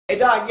Hey,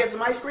 dog, you get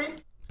some ice cream?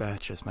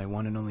 Batch, as my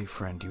one and only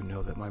friend, you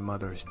know that my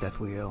mother is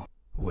deathly ill.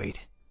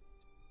 Wait.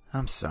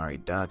 I'm sorry,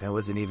 Doc. I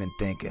wasn't even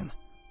thinking.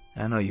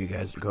 I know you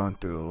guys are going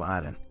through a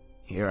lot, and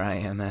here I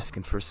am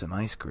asking for some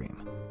ice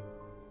cream.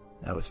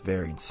 That was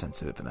very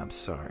insensitive, and I'm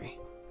sorry.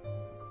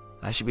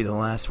 I should be the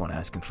last one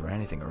asking for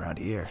anything around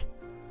here.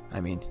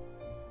 I mean,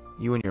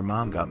 you and your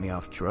mom got me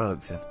off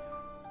drugs, and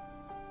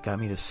got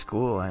me to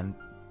school, and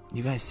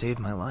you guys saved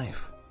my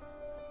life.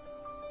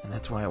 And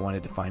that's why I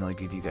wanted to finally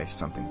give you guys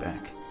something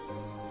back.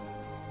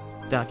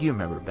 Doc, you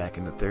remember back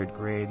in the 3rd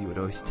grade, you would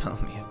always tell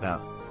me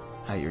about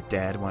how your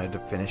dad wanted to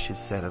finish his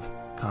set of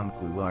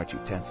comically large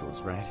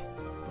utensils, right?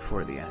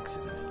 Before the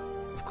accident.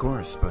 Of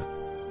course, but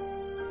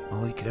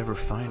all he could ever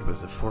find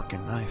was a fork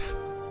and knife.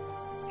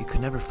 He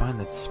could never find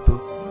that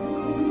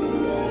spoon.